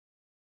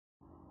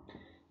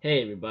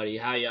Hey everybody,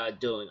 how y'all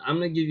doing? I'm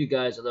gonna give you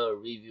guys a little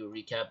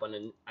recap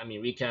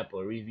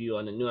or review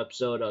on the new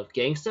episode of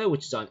GANGSTA,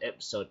 which is on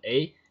episode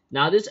 8.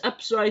 Now this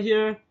episode right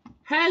here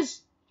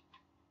has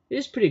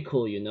is pretty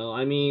cool, you know.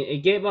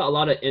 It gave out a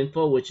lot of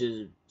info, which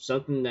is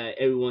something that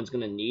everyone's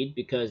gonna need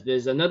because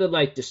there's another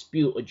like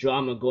dispute or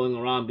drama going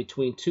around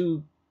between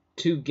two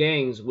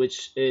gangs,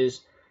 which is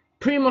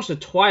pretty much the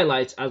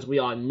Twilights as we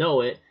all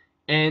know it,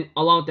 and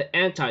along with the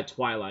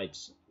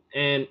anti-Twilights.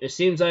 And it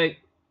seems like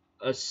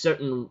a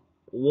certain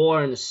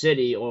war in the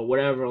city or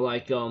whatever,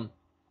 like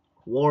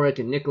Warwick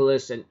and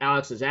Nicholas and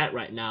Alex is at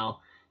right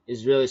now,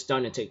 is really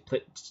starting to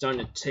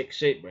take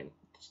shape, right?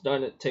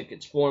 Starting to take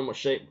its form or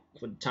shape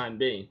for the time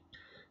being.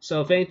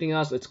 So if anything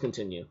else, let's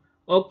continue.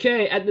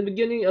 Okay, at the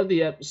beginning of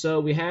the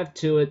episode, we have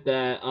to it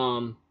that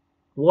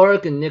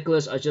Warwick and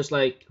Nicholas are just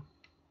like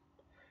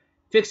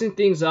fixing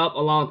things up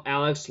along with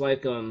Alex,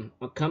 like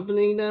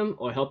accompanying them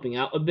or helping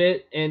out a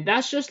bit, and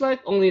that's just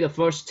like only the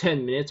first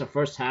 10 minutes or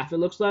first half, it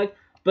looks like.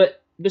 But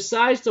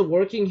besides the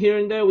working here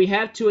and there, we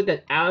have to it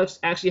that Alex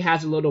actually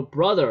has a little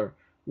brother,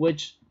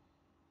 which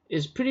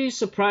is pretty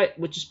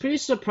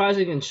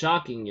surprising and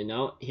shocking, you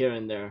know, here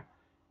and there.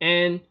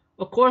 And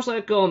of course,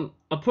 like a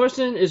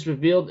person is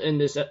revealed in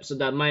this episode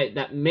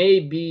that may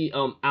be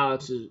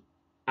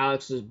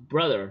Alex's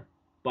brother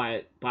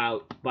by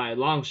a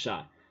long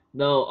shot.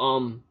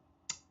 Though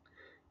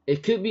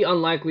it could be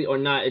unlikely or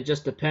not. It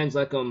just depends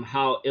like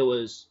how it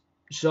was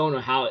shown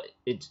or how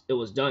it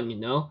was done, you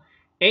know.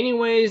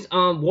 Anyways,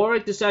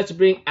 Warwick decides to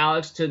bring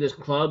Alex to this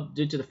club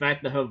due to the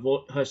fact that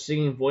her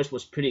singing voice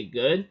was pretty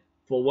good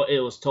for what it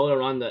was told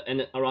around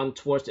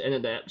towards the end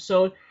of the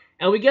episode,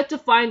 and we get to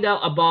find out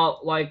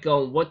about like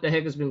what the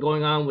heck has been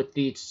going on with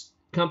these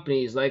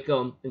companies, like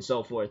and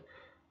so forth.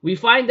 We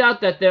find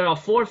out that there are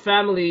 4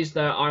 families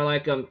that are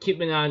like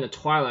keeping an eye on the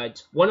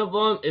Twilight. One of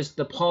them is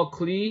the Paul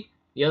Klee,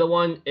 the other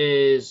one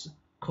is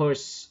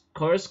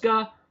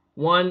Korska,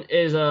 one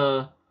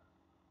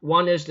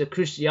is the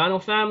Cristiano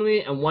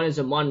family, and one is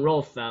the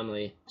Monroe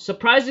family.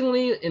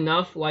 Surprisingly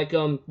enough, like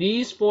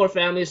these 4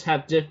 families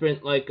have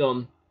different like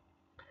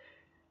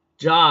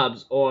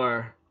jobs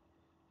or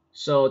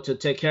so to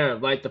take care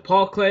of. Like the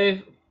Paul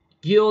Clay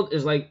Guild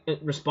is like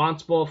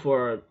responsible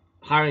for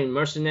hiring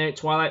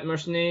Twilight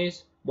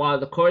mercenaries, while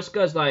the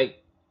Korska is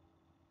like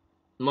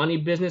money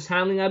business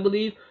handling, I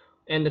believe,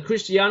 and the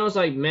Cristiano is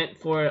like meant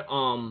for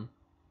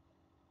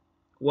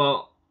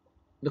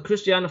the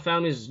Cristiano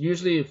family is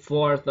usually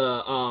for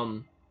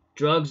the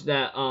drugs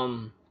that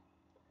how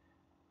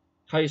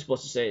are you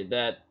supposed to say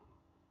that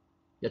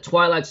the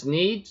Twilight's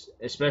needs,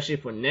 especially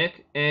for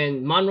Nick,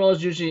 and Monroe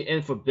is usually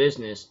in for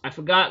business. I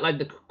forgot, like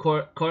the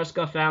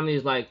Korska family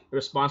is like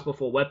responsible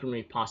for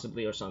weaponry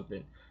possibly or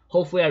something.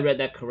 Hopefully I read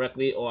that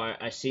correctly or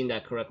I seen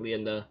that correctly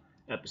in the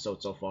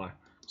episode so far.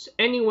 So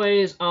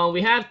anyways,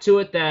 we have to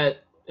it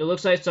that it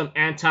looks like some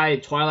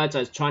anti-Twilights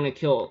are trying to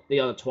kill the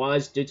other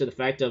Twilights due to the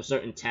fact of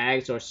certain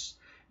tags or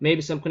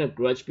maybe some kind of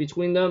grudge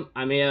between them.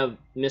 I may have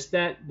missed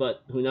that,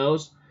 but who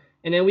knows.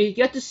 And then we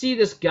get to see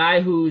this guy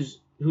who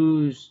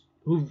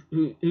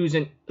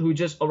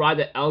just arrived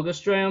at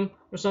Elgastram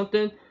or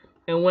something.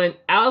 And when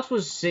Alex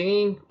was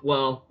singing,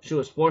 well, she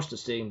was forced to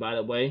sing, by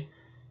the way.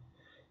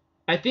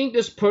 I think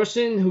this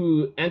person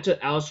who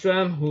entered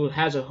Elgastram, who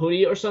has a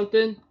hoodie or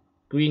something,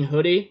 green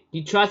hoodie,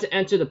 he tries to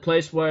enter the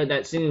place where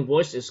that singing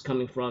voice is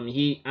coming from.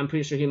 I'm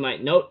pretty sure he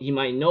might know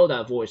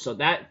that voice. So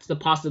that's the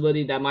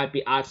possibility that might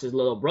be Alex's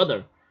little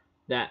brother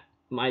that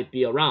might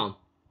be around.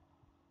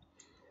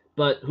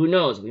 But who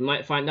knows? We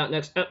might find out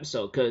next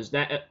episode, because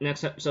that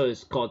next episode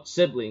is called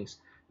Siblings.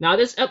 Now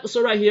this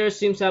episode right here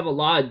seems to have a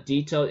lot of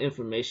detailed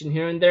information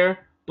here and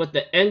there, but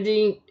the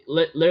ending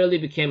literally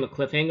became a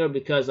cliffhanger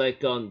because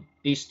like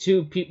these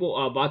 2 people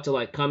are about to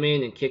like come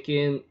in and kick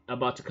in,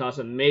 about to cause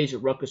a major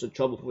ruckus of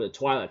trouble for the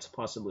Twilights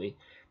possibly.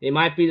 They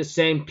might be the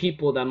same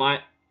people that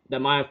might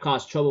have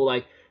caused trouble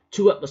like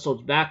 2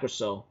 episodes back or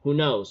so. Who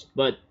knows?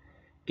 But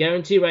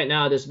guarantee right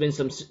now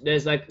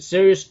there's like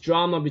serious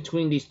drama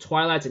between these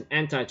Twilights and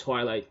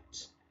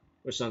anti-Twilights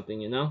or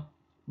something, you know.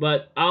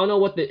 But I don't know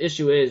what the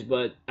issue is,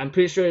 but I'm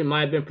pretty sure it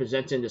might have been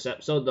presented in this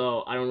episode,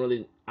 though I'm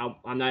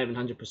not even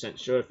 100%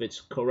 sure if it's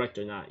correct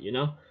or not, you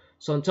know.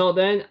 So until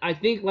then, I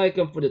think like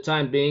for the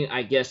time being,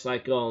 I guess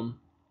like a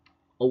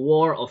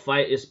war or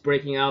fight is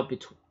breaking out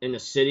in the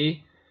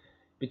city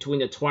between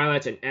the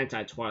Twilights and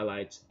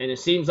anti-Twilights, and it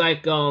seems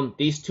like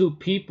these 2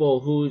 people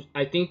who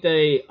I think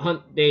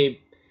they've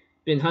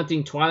been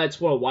hunting Twilights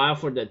for a while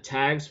for the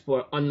tags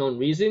for unknown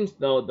reasons.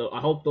 Though I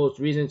hope those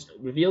reasons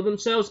reveal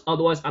themselves.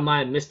 Otherwise, I might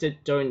have missed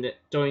it during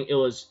it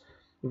was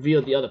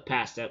revealed the other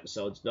past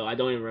episodes. Though I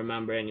don't even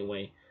remember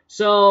anyway.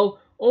 So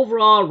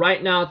overall,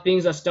 right now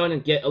things are starting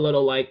to get a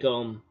little like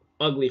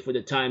ugly for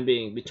the time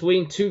being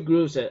between 2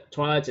 groups,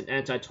 Twilights and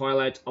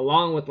anti-Twilights,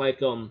 along with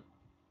like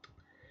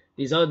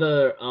these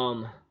other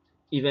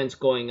events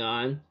going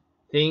on.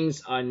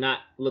 Things are not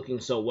looking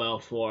so well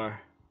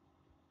for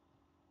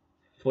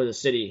the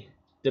city.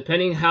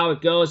 Depending how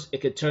it goes, it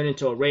could turn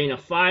into a rain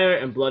of fire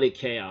and bloody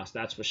chaos,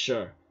 that's for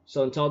sure.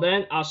 So until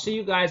then, I'll see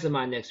you guys in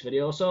my next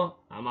video. So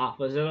I'm off,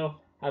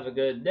 Zero. Have a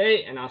good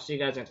day, and I'll see you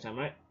guys next time,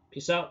 right?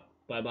 Peace out.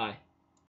 Bye-bye.